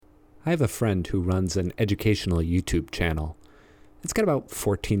I have a friend who runs an educational YouTube channel. It's got about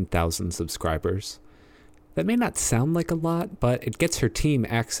 14,000 subscribers. That may not sound like a lot, but it gets her team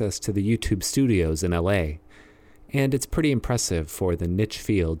access to the YouTube studios in LA. And it's pretty impressive for the niche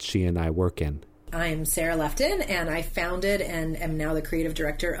field she and I work in. I'm Sarah Lefton, and I founded and am now the creative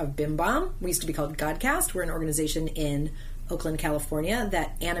director of Bim Bam. We used to be called Godcast. We're an organization in Oakland, California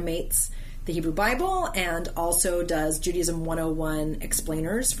that animates the Hebrew Bible and also does Judaism 101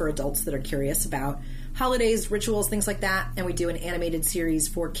 explainers for adults that are curious about holidays, rituals, things like that. And we do an animated series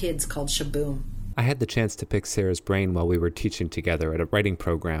for kids called Shaboom. I had the chance to pick Sarah's brain while we were teaching together at a writing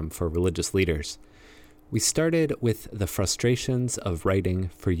program for religious leaders. We started with the frustrations of writing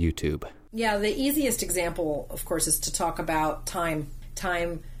for YouTube. Yeah, the easiest example, of course, is to talk about time.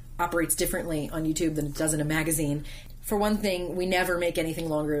 Time operates differently on YouTube than it does in a magazine. For one thing, we never make anything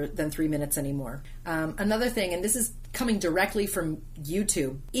longer than 3 minutes anymore. Another thing, and this is coming directly from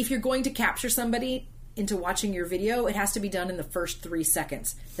YouTube, if you're going to capture somebody into watching your video, it has to be done in the first 3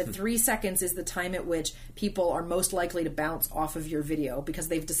 seconds. That 3 seconds is the time at which people are most likely to bounce off of your video because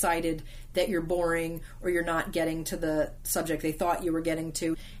they've decided that you're boring or you're not getting to the subject they thought you were getting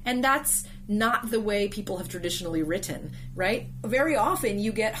to. And that's not the way people have traditionally written, right? Very often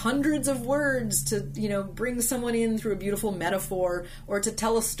you get hundreds of words to, bring someone in through a beautiful metaphor or to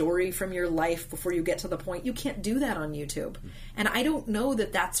tell a story from your life before you get to the point. You can't do that on YouTube. And I don't know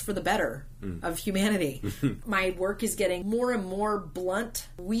that that's for the better of humanity. My work is getting more and more blunt.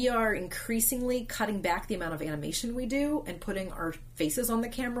 We are increasingly cutting back the amount of animation we do and putting our faces on the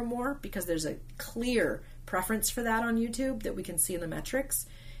camera more because there's a clear preference for that on YouTube that we can see in the metrics.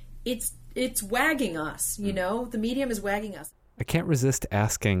 It's wagging us, the medium is wagging us. I can't resist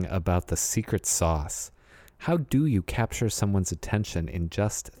asking about the secret sauce. How do you capture someone's attention in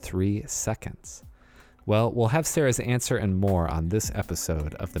just 3 seconds? Well, we'll have Sarah's answer and more on this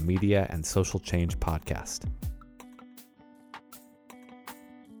episode of the Media and Social Change podcast.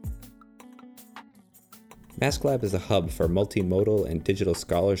 MaskLab is a hub for multimodal and digital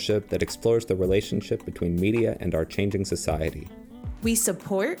scholarship that explores the relationship between media and our changing society. We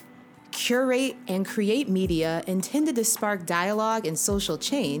support, curate, and create media intended to spark dialogue and social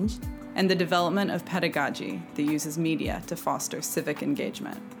change, and the development of pedagogy that uses media to foster civic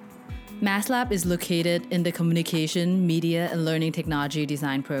engagement. MaskLab is located in the Communication, Media, and Learning Technology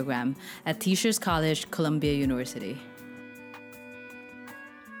Design program at Teachers College, Columbia University.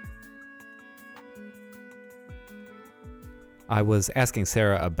 I was asking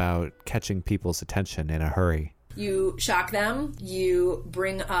Sarah about catching people's attention in a hurry. You shock them. You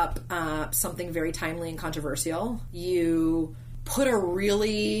bring up something very timely and controversial. You put a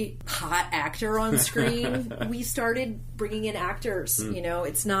really hot actor on screen. We started bringing in actors.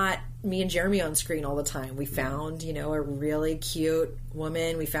 It's not me and Jeremy on screen all the time. We found, a really cute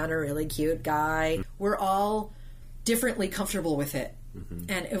woman. We found a really cute guy. We're all differently comfortable with it.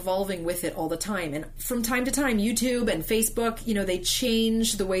 And evolving with it all the time. And from time to time, YouTube and Facebook, they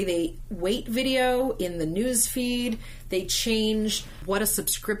change the way they weight video in the news feed. They change what a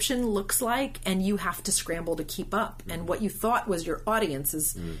subscription looks like, and you have to scramble to keep up. And what you thought was your audience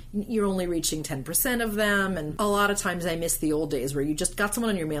is you're only reaching 10% of them. And a lot of times I miss the old days where you just got someone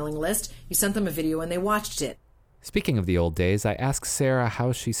on your mailing list, you sent them a video, and they watched it. Speaking of the old days, I asked Sarah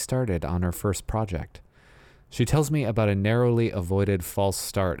how she started on her first project. She tells me about a narrowly avoided false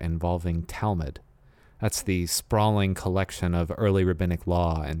start involving Talmud. That's the sprawling collection of early rabbinic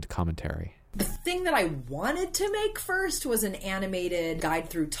law and commentary. The thing that I wanted to make first was an animated guide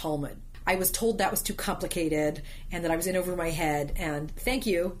through Talmud. I was told that was too complicated and that I was in over my head. And thank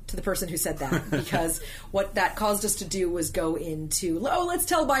you to the person who said that, because what that caused us to do was go into, let's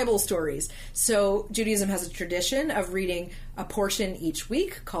tell Bible stories. So Judaism has a tradition of reading a portion each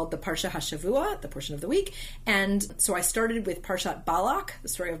week called the Parsha HaShavua, the portion of the week. And so I started with Parshat Balak, the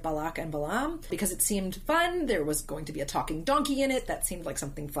story of Balak and Balaam, because it seemed fun. There was going to be a talking donkey in it. That seemed like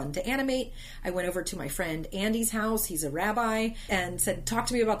something fun to animate. I went over to my friend Andy's house. He's a rabbi, and said, talk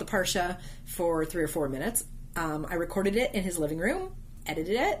to me about the Parsha for 3 or 4 minutes. I recorded it in his living room,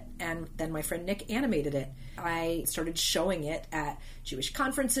 edited it, and then my friend Nick animated it. I started showing it at Jewish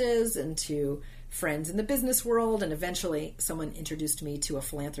conferences and to friends in the business world, and eventually someone introduced me to a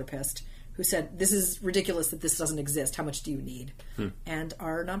philanthropist who said, this is ridiculous that this doesn't exist. How much do you need? And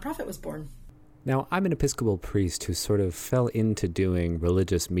our nonprofit was born. Now, I'm an Episcopal priest who sort of fell into doing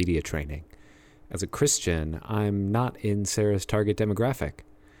religious media training. As a Christian, I'm not in Sarah's target demographic.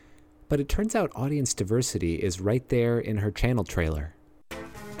 But it turns out audience diversity is right there in her channel trailer.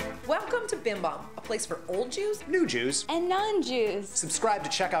 Welcome to Bim Bam, a place for old Jews, new Jews, and non-Jews. Subscribe to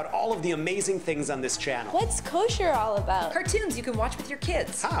check out all of the amazing things on this channel. What's kosher all about? Cartoons you can watch with your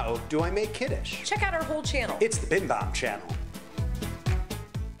kids. How do I make Kiddush? Check out our whole channel. It's the Bim Bam channel.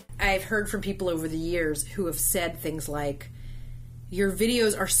 I've heard from people over the years who have said things like, your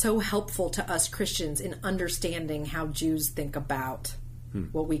videos are so helpful to us Christians in understanding how Jews think about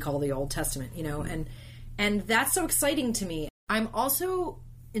what we call the Old Testament, you know, and that's so exciting to me. I'm also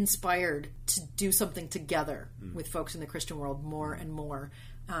inspired to do something together with folks in the Christian world more and more,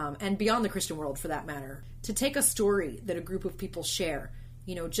 and beyond the Christian world for that matter, to take a story that a group of people share.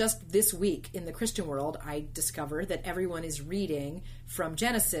 You know, just this week in the Christian world, I discovered that everyone is reading from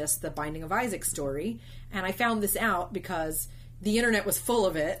Genesis, the Binding of Isaac story, and I found this out because the internet was full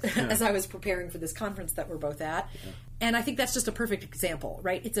of it as I was preparing for this conference that we're both at. Yeah. And I think that's just a perfect example,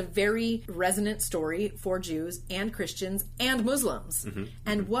 right? It's a very resonant story for Jews and Christians and Muslims.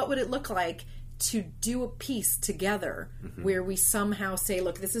 And what would it look like to do a piece together where we somehow say,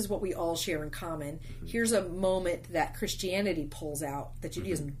 look, this is what we all share in common. Here's a moment that Christianity pulls out that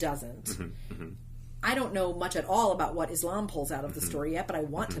Judaism doesn't. I don't know much at all about what Islam pulls out of the story yet, but I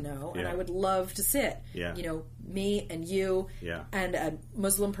want to know, and I would love to sit, you know, me and you and a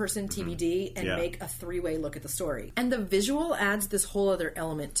Muslim person, TBD, and make a three-way look at the story. And the visual adds this whole other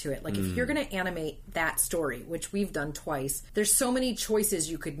element to it. Like, if you're going to animate that story, which we've done twice, there's so many choices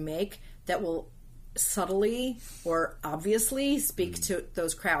you could make that will subtly or obviously speak to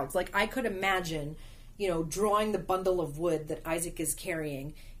those crowds. Like, I could imagine, you know, drawing the bundle of wood that Isaac is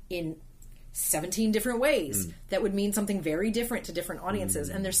carrying in 17 different ways that would mean something very different to different audiences.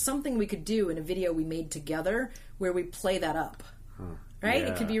 And there's something we could do in a video we made together where we play that up. Right?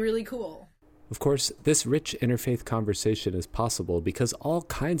 It could be really cool. Of course, this rich interfaith conversation is possible because all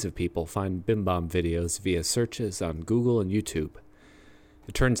kinds of people find Bim Bam videos via searches on Google and YouTube.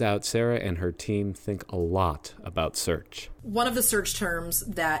 It turns out Sarah and her team think a lot about search. One of the search terms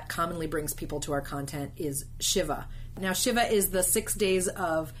that commonly brings people to our content is Shiva. Now, Shiva is the 6 days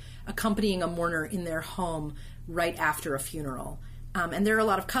of accompanying a mourner in their home right after a funeral. And there are a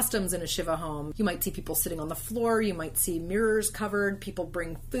lot of customs in a Shiva home. You might see people sitting on the floor. You might see mirrors covered. People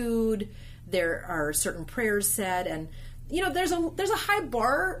bring food. There are certain prayers said. And, you know, there's a high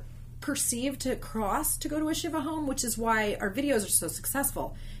bar perceived to cross to go to a Shiva home, which is why our videos are so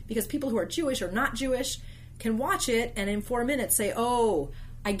successful. Because people who are Jewish or not Jewish can watch it and in 4 minutes say, oh,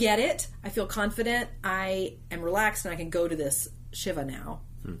 I get it. I feel confident. I am relaxed and I can go to this Shiva now.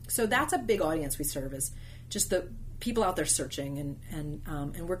 So that's a big audience we serve, is just the people out there searching,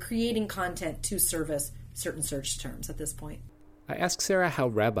 and we're creating content to service certain search terms at this point. I asked Sarah how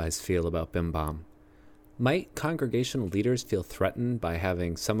rabbis feel about Bim Bam. Might congregational leaders feel threatened by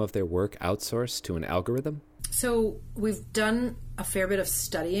having some of their work outsourced to an algorithm? So we've done a fair bit of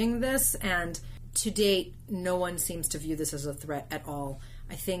studying this, and to date, no one seems to view this as a threat at all.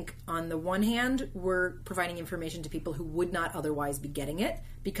 I think on the one hand, we're providing information to people who would not otherwise be getting it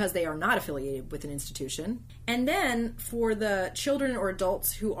because they are not affiliated with an institution. And then for the children or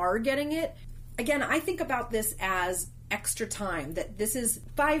adults who are getting it, again, I think about this as extra time, that this is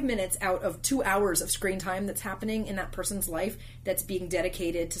 5 minutes out of 2 hours of screen time that's happening in that person's life that's being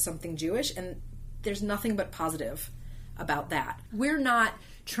dedicated to something Jewish, and there's nothing but positive about that. We're not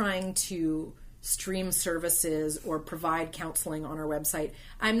trying to stream services or provide counseling on our website.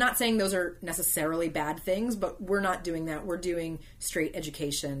 I'm not saying those are necessarily bad things, but we're not doing that. We're doing straight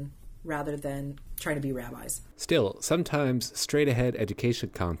education rather than trying to be rabbis. Still, sometimes straight-ahead education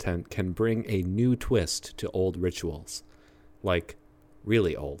content can bring a new twist to old rituals. Like,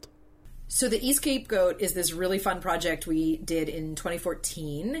 really old. So the eScapegoat is this really fun project we did in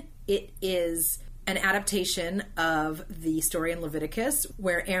 2014. It is an adaptation of the story in Leviticus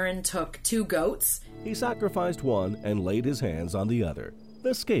where Aaron took 2 goats. He sacrificed one and laid his hands on the other,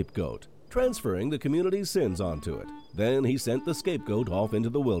 the scapegoat, transferring the community's sins onto it. Then he sent the scapegoat off into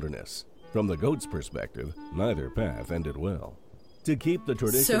the wilderness. From the goat's perspective, neither path ended well. To keep the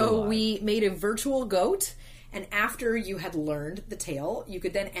tradition alive, we made a virtual goat, and after you had learned the tale, you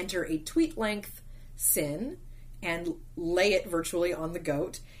could then enter a tweet-length sin and lay it virtually on the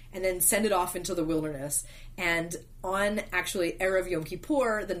goat, and then send it off into the wilderness. And on actually Erev Yom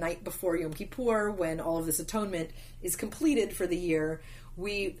Kippur, the night before Yom Kippur, when all of this atonement is completed for the year,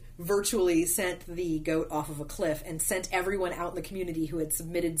 we virtually sent the goat off of a cliff and sent everyone out in the community who had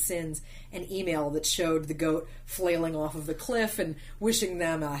submitted sins an email that showed the goat flailing off of the cliff and wishing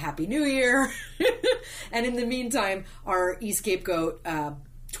them a Happy New Year. And in the meantime, our eScapegoat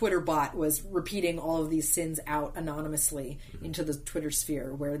Twitter bot was repeating all of these sins out anonymously into the Twitter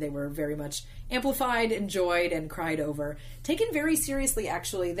sphere, where they were very much amplified, enjoyed, and cried over. Taken very seriously,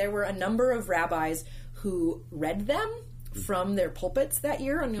 actually. There were a number of rabbis who read them from their pulpits that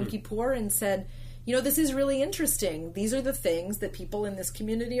year on Yom Kippur and said, this is really interesting. These are the things that people in this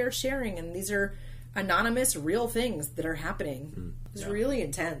community are sharing, and these are anonymous, real things that are happening. It was really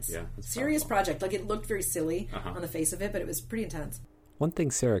intense. Yeah, serious project. Like, it looked very silly on the face of it, but it was pretty intense. One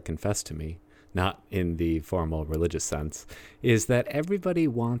thing Sarah confessed to me, not in the formal religious sense, is that everybody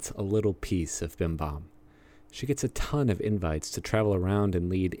wants a little piece of Bim Bam. She gets a ton of invites to travel around and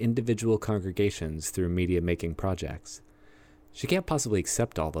lead individual congregations through media-making projects. She can't possibly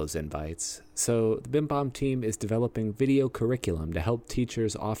accept all those invites, so the Bim Bam team is developing video curriculum to help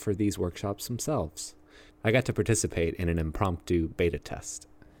teachers offer these workshops themselves. I got to participate in an impromptu beta test.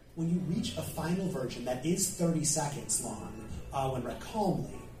 When you reach a final version that is 30 seconds long, when read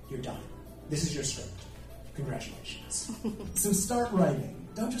calmly, you're done. This is your script. Congratulations. So start writing.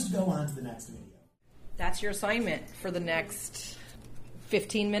 Don't just go on to the next video. That's your assignment for the next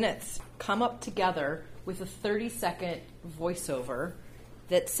 15 minutes. Come up together with a 30-second voiceover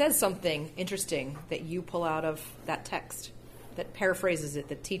that says something interesting that you pull out of that text, that paraphrases it,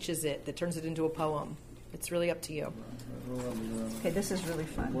 that teaches it, that turns it into a poem. It's really up to you. Okay, this is really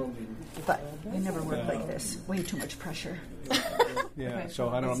fun, but we never work like this. Way too much pressure. Yeah, okay. So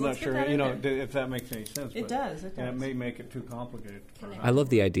I'm not sure, if that makes any sense. It does. And it may make it too complicated. I love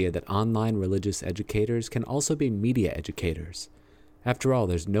the idea that online religious educators can also be media educators. After all,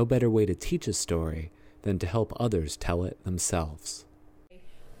 there's no better way to teach a story than to help others tell it themselves.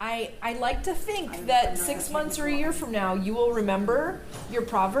 I like to think that 6 months or a year from now, you will remember your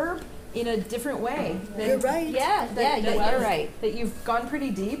proverb in a different way. You're right. Yeah, you are right. That you've gone pretty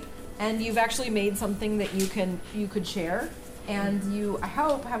deep, and you've actually made something that you could share, and you, I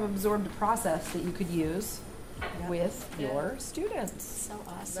hope, have absorbed a process that you could use with your students. So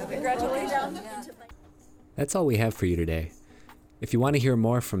awesome. Congratulations. That's all we have for you today. If you want to hear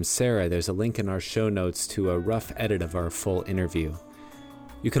more from Sarah, there's a link in our show notes to a rough edit of our full interview.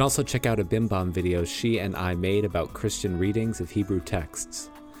 You can also check out a Bim Bam video she and I made about Christian readings of Hebrew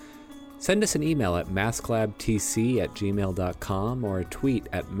texts. Send us an email at masklabtc@gmail.com or a tweet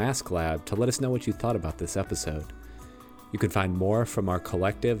at masklab to let us know what you thought about this episode. You can find more from our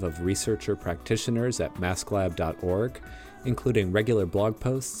collective of researcher practitioners at masklab.org, including regular blog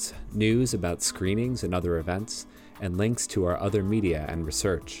posts, news about screenings and other events, and links to our other media and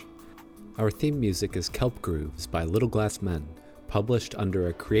research. Our theme music is Kelp Grooves by Little Glass Men, published under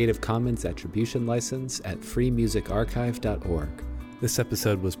a Creative Commons Attribution license at freemusicarchive.org. This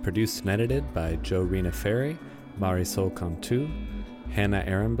episode was produced and edited by Jo Rena Ferry, Marisol Cantu, Hannah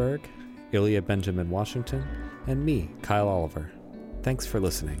Ehrenberg, Ilya Benjamin Washington, and me, Kyle Oliver. Thanks for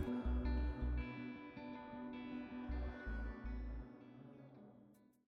listening.